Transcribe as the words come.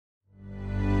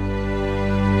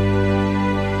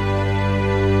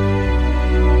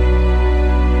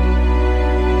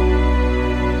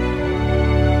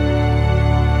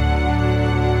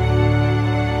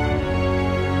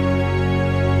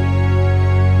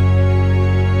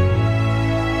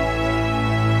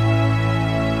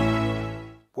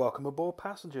Welcome aboard,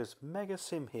 passengers.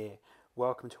 MegaSim here.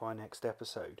 Welcome to our next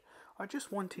episode. I just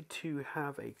wanted to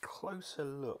have a closer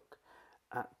look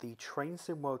at the Train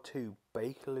Sim World 2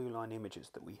 Bakerloo Line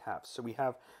images that we have. So we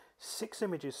have 6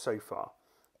 images so far.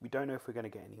 We don't know if we're going to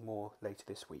get any more later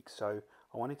this week. So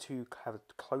I wanted to have a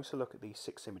closer look at these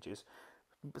 6 images.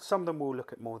 Some of them we'll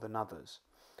look at more than others.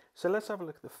 So let's have a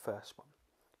look at the first one.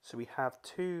 So we have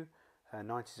two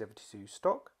 1972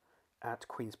 stock at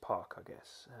Queen's Park, I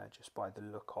guess, just by the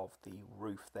look of the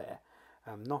roof there.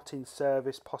 Not in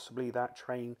service, possibly that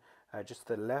train just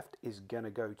to the left is going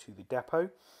to go to the depot.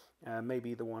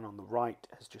 Maybe the one on the right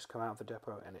has just come out of the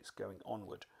depot and it's going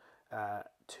onward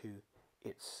to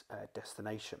its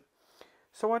destination.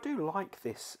 So I do like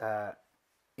this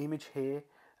image here.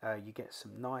 You get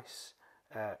some nice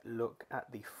look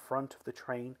at the front of the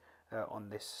train on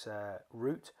this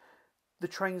route. The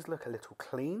trains look a little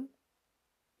clean.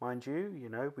 Mind you,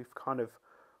 we've kind of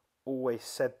always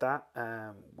said that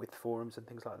with forums and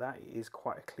things like that. It is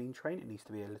quite a clean train. It needs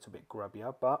to be a little bit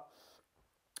grubbier, but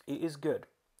it is good.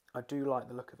 I do like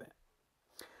the look of it.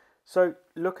 So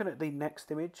looking at the next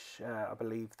image, I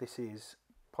believe this is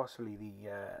possibly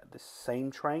the same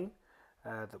train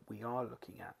that we are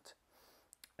looking at,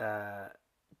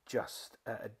 just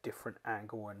at a different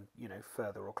angle and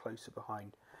further or closer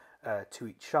behind to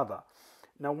each other.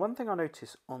 Now, one thing I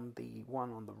noticed on the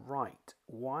one on the right,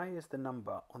 why is the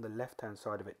number on the left-hand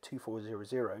side of it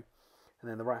 2400 and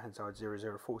then the right-hand side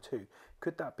 0042?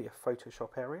 Could that be a Photoshop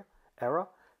error?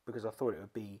 Because I thought it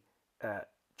would be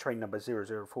train number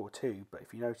 0042, but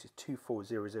if you notice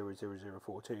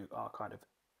 24000042 are kind of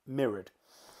mirrored.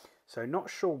 So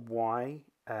not sure why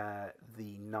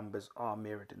the numbers are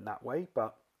mirrored in that way,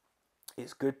 but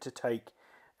it's good to take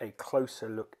a closer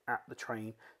look at the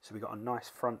train. So we got a nice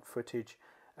front footage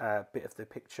bit of the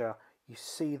picture. You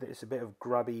see that it's a bit of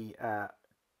grubby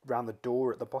around the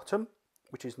door at the bottom,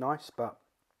 which is nice, but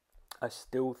I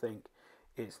still think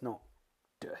it's not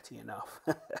dirty enough.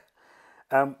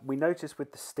 We noticed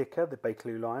with the sticker, the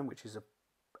Bakerloo Line, which is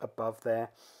above there,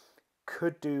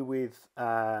 could do with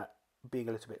being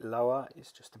a little bit lower.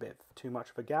 It's just a bit too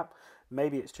much of a gap.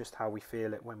 Maybe it's just how we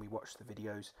feel it when we watch the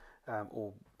videos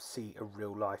or see a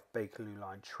real life Bakerloo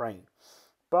Line train.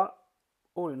 But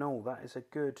all in all, that is a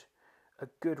good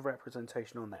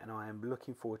representation on that, and I am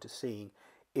looking forward to seeing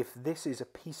if this is a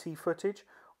PC footage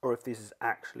or if this is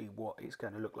actually what it's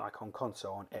going to look like on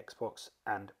console on Xbox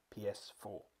and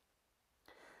PS4.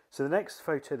 So the next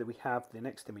photo that we have, the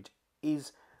next image,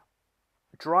 is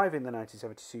driving the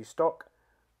 1972 stock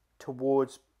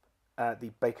towards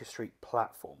the Baker Street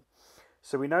platform.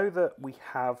 So we know that we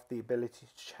have the ability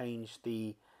to change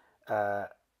the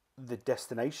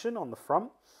destination on the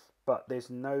front, but there's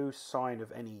no sign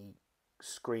of any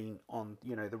screen on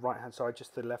the right hand side,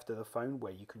 just to the left of the phone,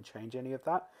 where you can change any of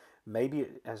that. Maybe,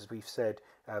 as we've said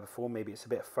before, maybe it's a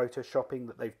bit of photoshopping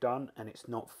that they've done and it's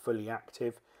not fully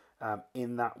active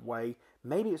in that way.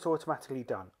 Maybe it's automatically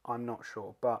done, I'm not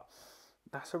sure, but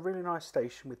that's a really nice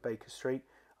station with Baker Street.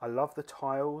 I love the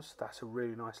tiles. That's a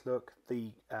really nice look.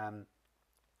 The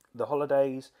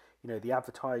holidays, the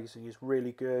advertising is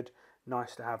really good.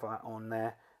 Nice to have that on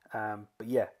there. But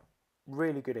yeah,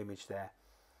 really good image there.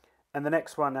 And the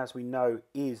next one, as we know,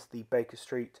 is the Baker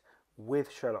Street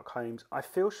with Sherlock Holmes. I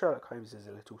feel Sherlock Holmes is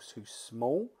a little too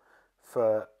small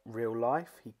for real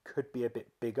life. He could be a bit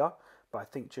bigger, but I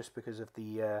think just because of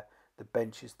the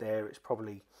benches there, it's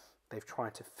probably they've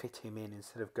tried to fit him in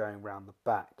instead of going round the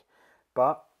back.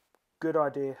 But good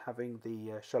idea having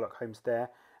the Sherlock Holmes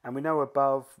there. And we know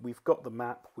above we've got the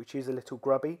map, which is a little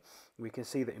grubby. We can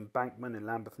see that Embankment and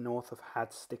Lambeth North have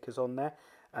had stickers on there.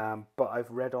 But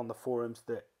I've read on the forums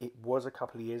that it was a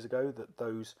couple of years ago that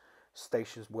those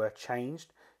stations were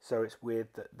changed. So it's weird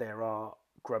that there are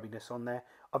grubbiness on there.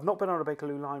 I've not been on a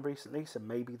Bakerloo Line recently, so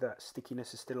maybe that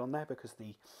stickiness is still on there because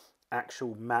the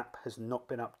actual map has not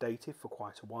been updated for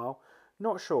quite a while.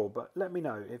 Not sure, but let me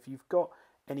know if you've got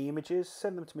any images.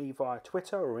 Send them to me via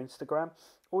Twitter or Instagram,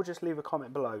 or just leave a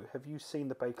comment below. Have you seen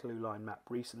the Bakerloo Line map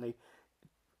recently?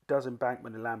 Does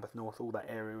Embankment and Lambeth North, all that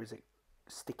area, is it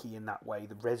sticky in that way,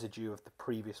 the residue of the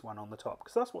previous one on the top?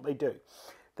 Because that's what they do.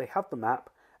 They have the map,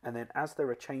 and then as there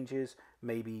are changes,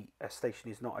 maybe a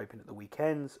station is not open at the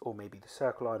weekends, or maybe the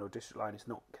Circle Line or District Line is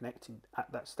not connecting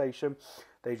at that station,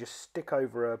 they just stick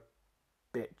over a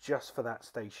bit just for that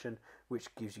station,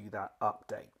 which gives you that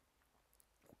update.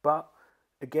 But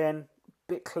again,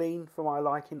 bit clean for my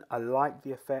liking. I like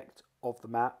the effect of the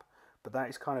map, but that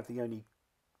is kind of the only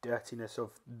dirtiness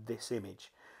of this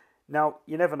image. Now,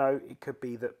 you never know, it could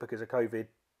be that because of COVID,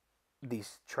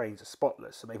 these trains are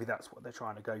spotless, so maybe that's what they're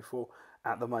trying to go for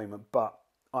at the moment, but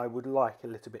I would like a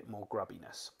little bit more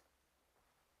grubbiness.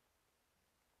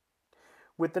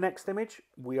 With the next image,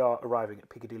 we are arriving at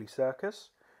Piccadilly Circus.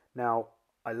 Now,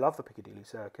 I love the Piccadilly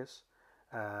Circus.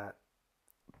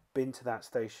 Been to that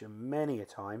station many a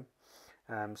time.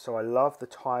 So I love the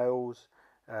tiles,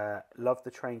 love the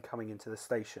train coming into the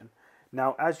station.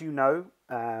 Now, as you know,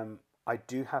 I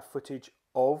do have footage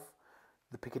of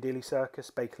the Piccadilly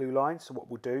Circus Bakerloo Line. So what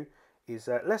we'll do is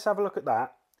let's have a look at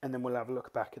that, and then we'll have a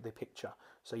look back at the picture.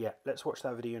 So yeah, let's watch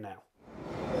that video now.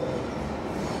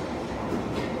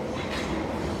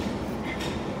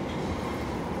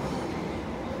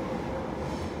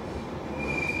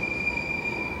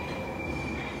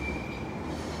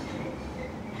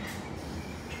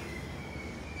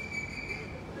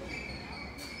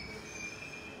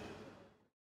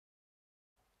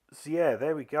 So yeah,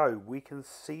 there we go. We can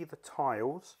see the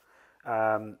tiles.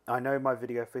 I know my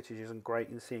video footage isn't great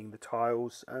in seeing the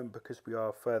tiles because we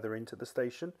are further into the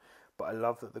station, but I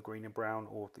love that the green and brown,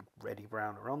 or the reddy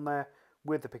brown, are on there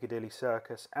with the Piccadilly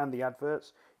Circus and the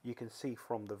adverts. You can see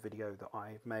from the video that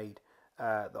I've made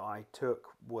that I took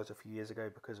was a few years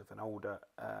ago because of an older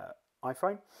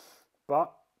iPhone,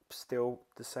 but still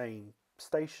the same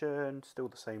station, still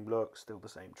the same look, still the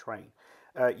same train.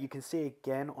 You can see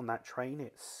again on that train,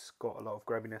 it's got a lot of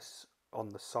grubbiness on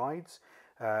the sides.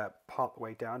 Part the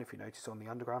way down, if you notice on the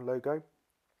Underground logo,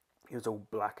 it was all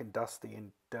black and dusty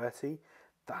and dirty.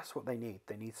 That's what they need.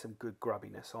 They need some good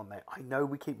grubbiness on there. I know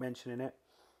we keep mentioning it,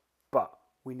 but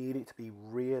we need it to be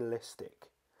realistic.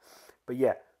 But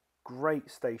yeah,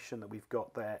 great station that we've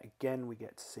got there. Again, we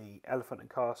get to see Elephant and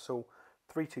Castle,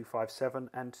 3257,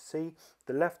 and to see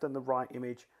the left and the right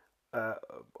image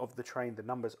of the train, the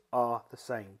numbers are the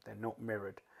same. They're not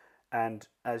mirrored. And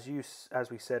as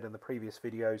we said in the previous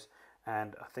videos,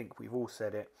 and I think we've all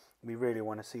said it, we really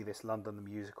want to see this London the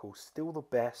Musical still the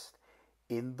best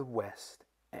in the West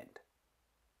End.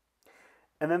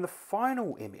 And then the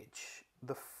final image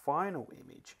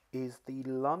is the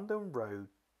London Road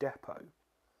Depot.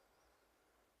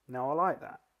 Now I like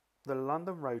that, the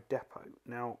London Road Depot.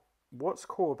 Now what's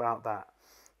cool about that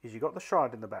is you've got the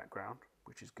Shard in the background,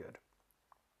 which is good.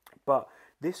 But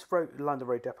this London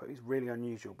Road Depot is really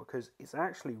unusual because it's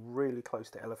actually really close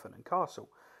to Elephant and Castle.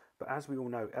 But as we all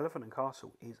know, Elephant and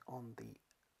Castle is on the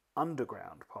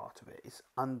underground part of it. It's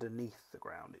underneath the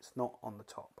ground. It's not on the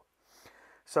top.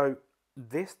 So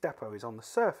this depot is on the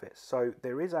surface. So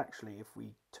there is actually, if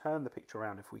we turn the picture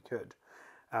around, if we could,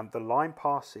 the line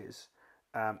passes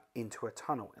into a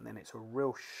tunnel, and then it's a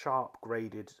real sharp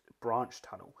graded branch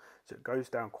tunnel, so it goes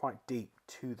down quite deep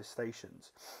to the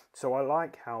stations. So I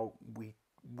like how we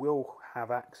will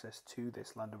have access to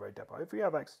this London Road Depot. If we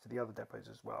have access to the other depots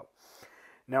as well.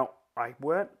 Now I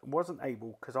wasn't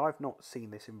able, because I've not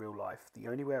seen this in real life, the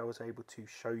only way I was able to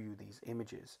show you these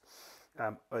images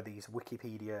are these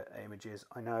Wikipedia images.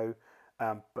 I know,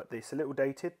 but it's a little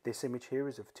dated. This image here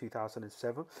is of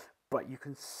 2007, but you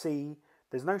can see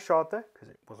there's no Shard there because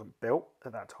it wasn't built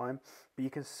at that time, but you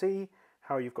can see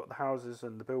how you've got the houses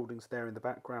and the buildings there in the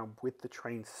background with the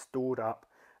trains stored up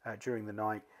during the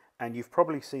night. And you've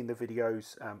probably seen the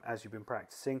videos as you've been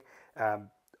practicing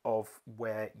of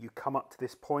where you come up to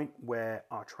this point where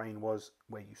our train was,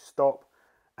 where you stop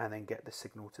and then get the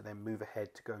signal to then move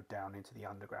ahead to go down into the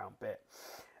underground bit.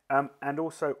 And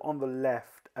also on the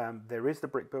left, there is the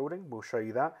brick building. We'll show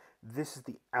you that. This is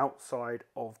the outside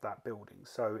of that building.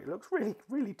 So it looks really,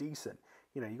 really decent.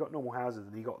 You know, you've got normal houses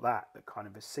and you've got that kind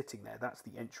of is sitting there. That's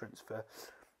the entrance for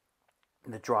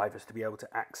the drivers to be able to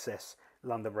access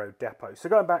London Road Depot. So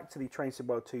going back to the Train Sim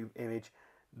World 2 image,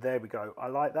 there we go. I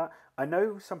like that. I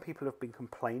know some people have been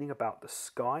complaining about the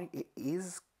sky. It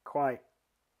is quite,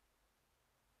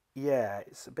 yeah,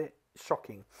 it's a bit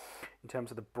shocking in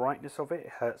terms of the brightness of it.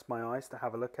 It hurts my eyes to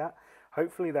have a look at.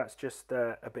 Hopefully that's just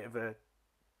a bit of a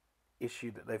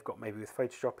issue that they've got maybe with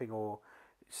photoshopping, or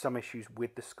some issues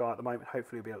with the sky at the moment.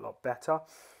 Hopefully it'll be a lot better.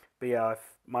 But yeah,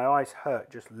 my eyes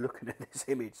hurt just looking at this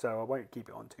image, so I won't keep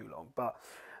it on too long. But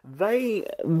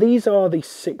these are the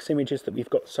 6 images that we've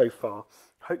got so far.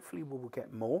 Hopefully we will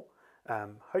get more.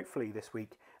 Hopefully this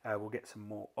week we'll get some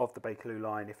more of the Bakerloo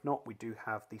Line. If not, we do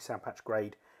have the Sandpatch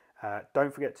Grade.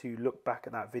 Don't forget to look back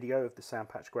at that video of the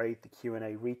Sandpatch Grade, the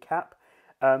Q&A recap.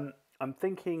 I'm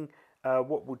thinking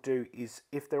what we'll do is,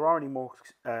 if there are any more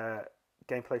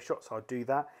gameplay shots, I'll do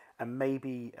that. And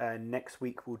maybe next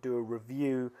week we'll do a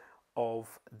review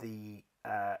of the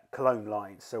Cologne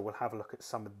line. So we'll have a look at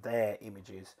some of their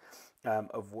images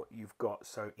of what you've got.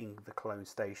 So in the Cologne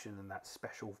station and that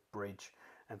special bridge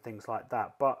and things like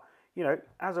that. But, you know,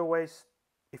 as always,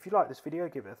 if you like this video,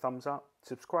 give it a thumbs up.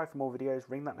 Subscribe for more videos.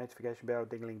 Ring that notification bell.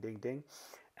 Ding-a-ling-ding-ding.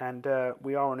 And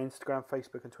we are on Instagram,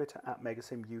 Facebook and Twitter at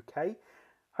MegaSim UK.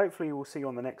 Hopefully we'll see you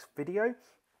on the next video.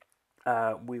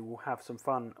 We will have some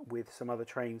fun with some other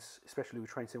trains, especially with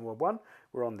Train Sim World 1.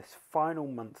 We're on this final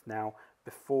month now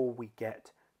before we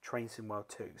get Train Sim World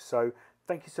 2. So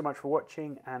thank you so much for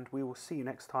watching, and we will see you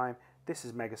next time. This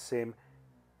is MegaSim.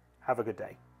 Have a good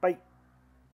day. Bye.